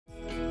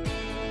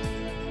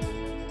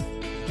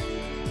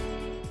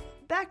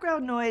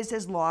Background noise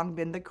has long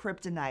been the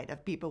kryptonite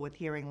of people with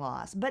hearing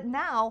loss, but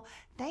now,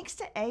 thanks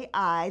to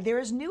AI, there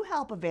is new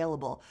help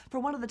available for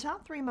one of the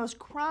top 3 most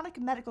chronic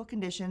medical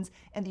conditions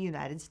in the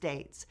United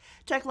States.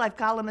 Tech Life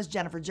columnist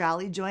Jennifer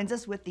Jolly joins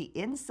us with the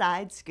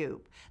inside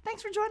scoop.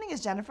 Thanks for joining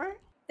us, Jennifer.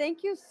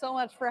 Thank you so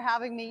much for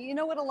having me. You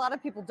know what a lot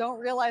of people don't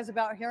realize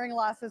about hearing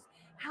loss is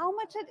how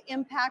much it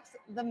impacts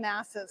the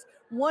masses.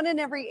 1 in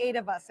every 8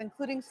 of us,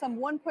 including some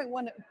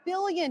 1.1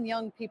 billion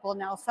young people,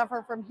 now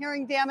suffer from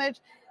hearing damage.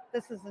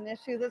 This is an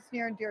issue that's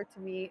near and dear to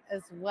me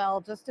as well.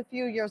 Just a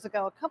few years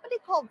ago, a company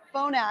called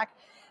Phonak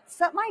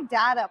set my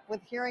dad up with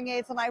hearing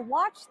aids, and I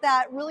watched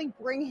that really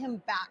bring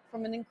him back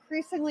from an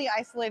increasingly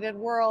isolated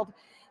world.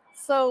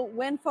 So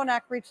when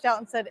Phonak reached out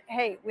and said,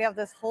 hey, we have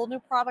this whole new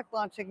product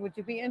launching, would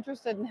you be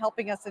interested in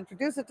helping us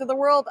introduce it to the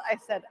world? I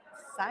said,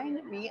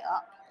 sign me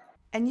up.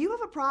 And you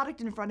have a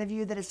product in front of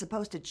you that is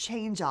supposed to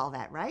change all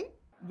that, right?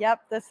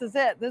 Yep, this is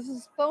it. This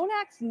is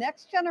Phonak's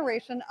next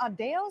generation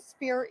Audéo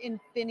Sphere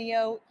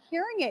Infinio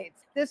hearing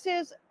aids. This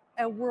is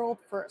a world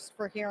first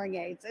for hearing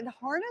aids. It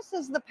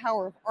harnesses the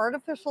power of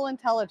artificial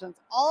intelligence,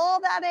 all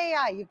that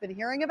AI you've been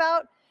hearing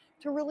about,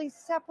 to really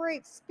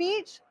separate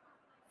speech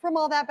from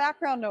all that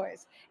background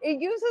noise. It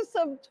uses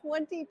some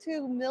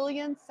 22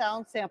 million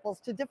sound samples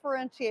to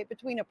differentiate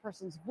between a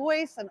person's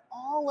voice and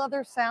all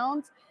other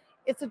sounds.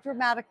 It's a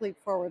dramatic leap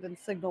forward in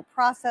signal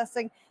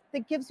processing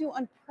that gives you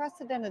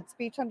unprecedented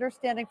speech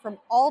understanding from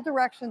all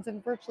directions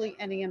in virtually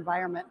any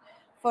environment.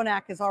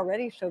 Phonak is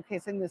already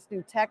showcasing this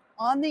new tech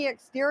on the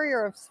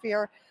exterior of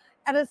Sphere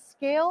at a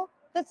scale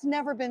that's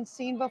never been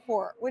seen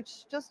before,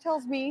 which just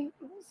tells me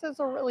this is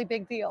a really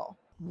big deal.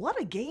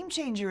 What a game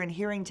changer in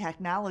hearing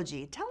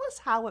technology. Tell us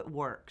how it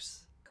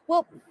works.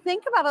 Well,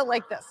 think about it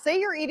like this.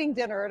 Say you're eating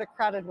dinner at a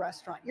crowded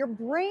restaurant. Your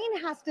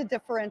brain has to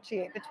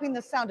differentiate between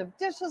the sound of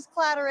dishes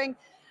clattering,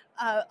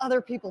 other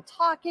people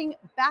talking,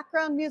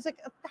 background music,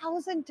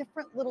 1,000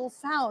 different little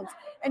sounds.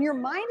 And your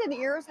mind and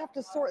ears have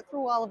to sort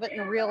through all of it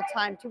in real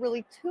time to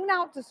really tune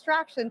out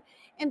distraction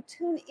and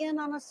tune in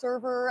on a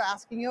server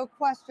asking you a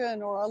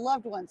question or a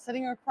loved one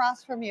sitting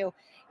across from you.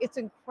 It's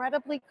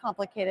incredibly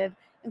complicated,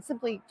 and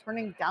simply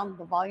turning down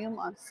the volume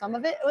on some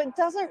of it, it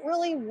doesn't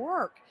really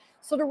work.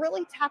 So to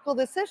really tackle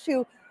this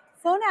issue,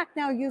 Phonak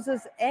now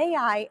uses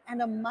AI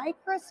and a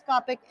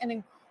microscopic and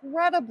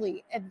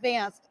incredibly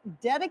advanced,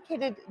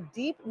 dedicated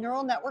deep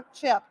neural network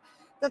chip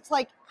that's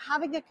like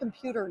having a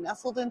computer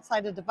nestled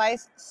inside a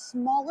device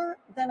smaller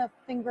than a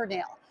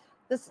fingernail.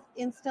 This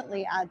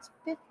instantly adds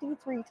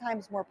 53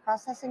 times more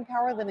processing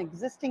power than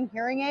existing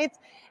hearing aids,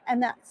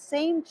 and that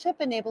same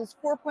chip enables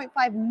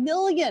 4.5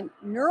 million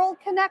neural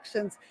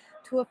connections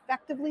to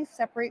effectively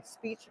separate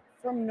speech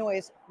from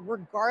noise,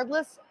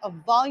 regardless of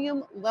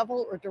volume,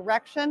 level, or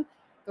direction.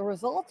 The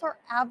results are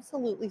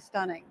absolutely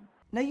stunning.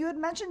 Now, you had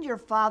mentioned your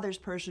father's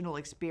personal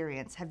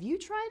experience. Have you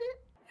tried it?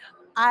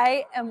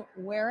 I am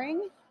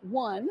wearing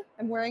one.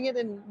 I'm wearing it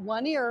in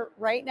one ear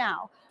right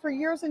now. For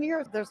years and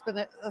years, there's been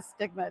a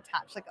stigma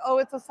attached, like, oh,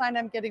 it's a sign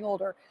I'm getting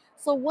older.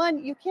 So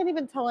one, you can't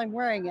even tell I'm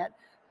wearing it.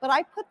 But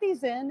I put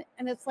these in,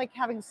 and it's like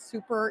having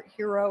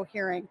superhero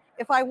hearing.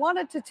 If I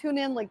wanted to tune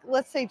in, like,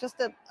 let's say just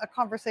a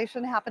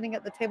conversation happening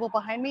at the table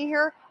behind me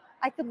here,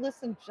 I could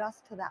listen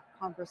just to that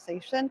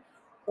conversation,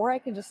 or I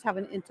can just have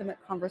an intimate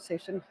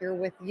conversation here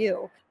with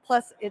you.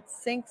 Plus, it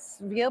syncs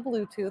via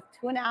Bluetooth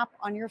to an app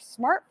on your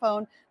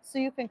smartphone, so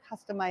you can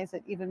customize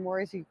it even more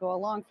as you go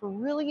along for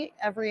really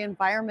every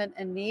environment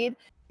and need.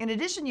 In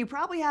addition, you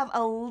probably have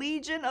a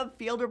legion of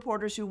field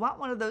reporters who want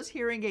one of those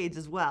hearing aids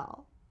as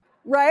well.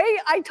 Right?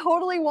 I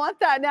totally want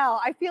that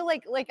now. I feel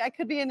like I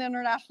could be an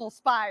international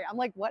spy. I'm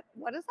like, what is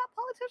that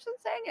politician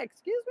saying?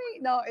 Excuse me?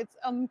 No, it's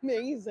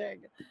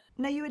amazing.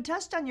 Now, you had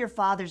touched on your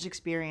father's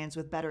experience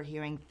with better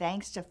hearing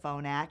thanks to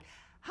Phonak.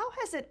 How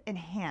has it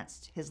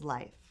enhanced his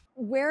life?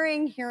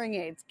 Wearing hearing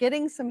aids,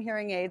 getting some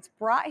hearing aids,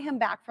 brought him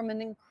back from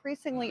an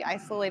increasingly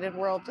isolated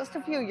world just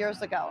a few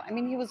years ago. I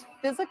mean, he was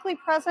physically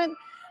present,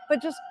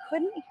 but just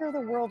couldn't hear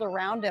the world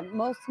around him,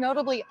 most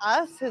notably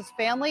us, his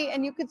family.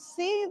 And you could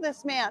see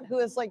this man who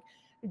is like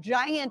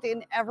giant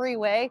in every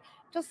way,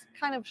 just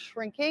kind of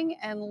shrinking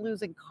and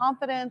losing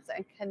confidence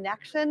and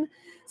connection.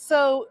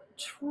 So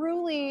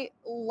truly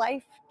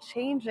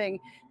life-changing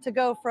to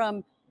go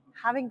from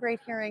having great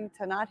hearing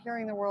to not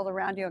hearing the world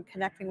around you and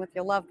connecting with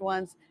your loved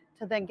ones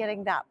to then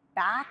getting that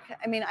back.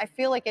 I mean, I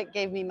feel like it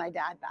gave me my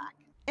dad back.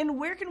 And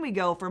where can we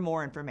go for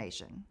more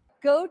information?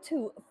 Go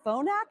to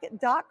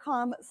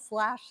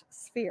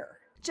phonak.com/sphere.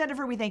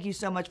 Jennifer, we thank you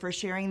so much for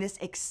sharing this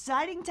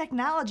exciting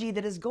technology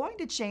that is going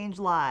to change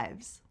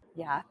lives.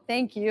 Yeah,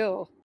 thank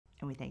you.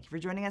 And we thank you for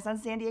joining us on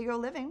San Diego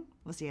Living.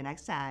 We'll see you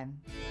next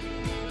time.